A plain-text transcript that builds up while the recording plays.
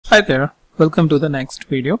Hi there, welcome to the next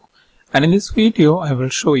video, and in this video I will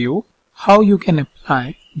show you how you can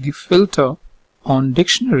apply the filter on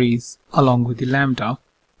dictionaries along with the lambda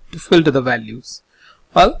to filter the values.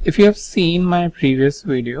 Well, if you have seen my previous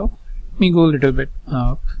video, let me go a little bit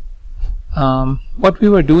up. What we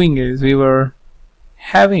were doing is we were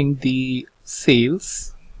having the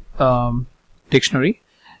sales dictionary,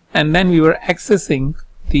 and then we were accessing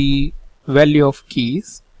the value of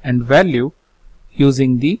keys and value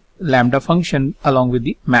using the lambda function along with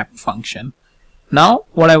the map function. Now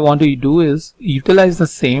what I want to do is utilize the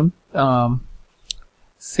same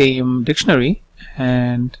dictionary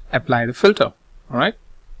and apply the filter. Alright,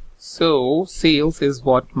 so sales is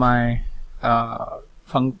what my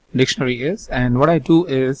dictionary is, and what I do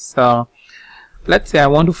is let's say I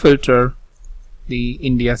want to filter the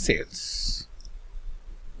India sales.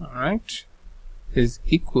 Alright, is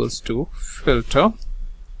equals to filter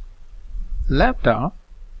lambda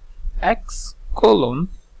x colon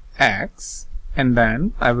x, and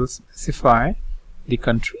then I will specify the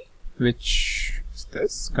country, which is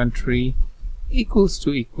this country equals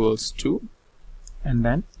to and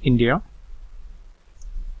then India,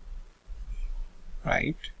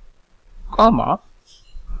 right, comma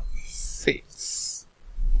sales.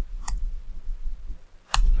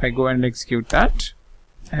 If I go and execute that,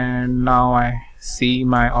 and now I see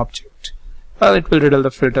my object. Well, it will return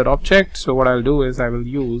the filter object, so what I'll do is I will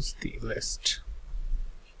use the list.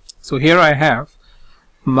 So here I have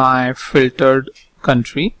my filtered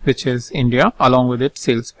country, which is India, along with its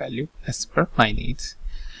sales value as per my needs.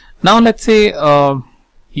 Now let's say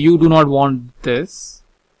you do not want this,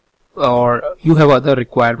 or you have other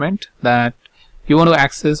requirement that you want to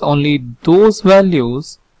access only those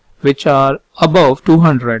values which are above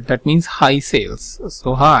 200, that means high sales.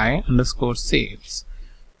 So high underscore sales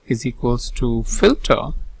is equals to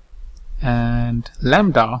filter and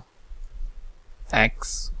lambda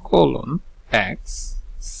x colon x,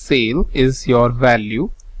 sale is your value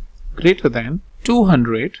greater than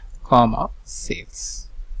 200 comma sales.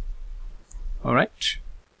 Alright,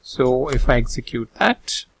 so if I execute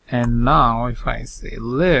that, and now if I say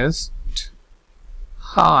list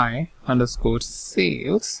high underscore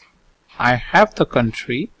sales, I have the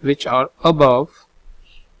country which are above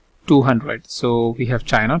 200. So we have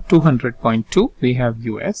China 200.2, we have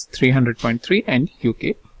US 300.3, and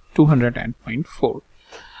UK 200.4.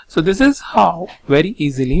 So this is how very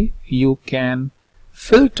easily you can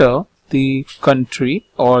filter the country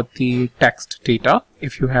or the text data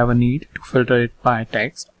if you have a need to filter it by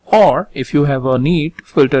text, or if you have a need to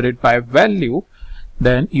filter it by value,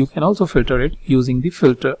 then you can also filter it using the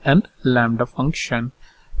filter and lambda function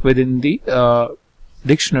within the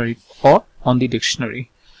dictionary or on the dictionary.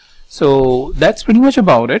 So that's pretty much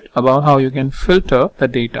about it, about how you can filter the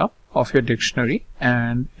data of your dictionary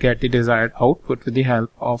and get the desired output with the help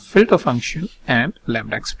of filter function and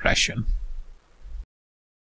lambda expression.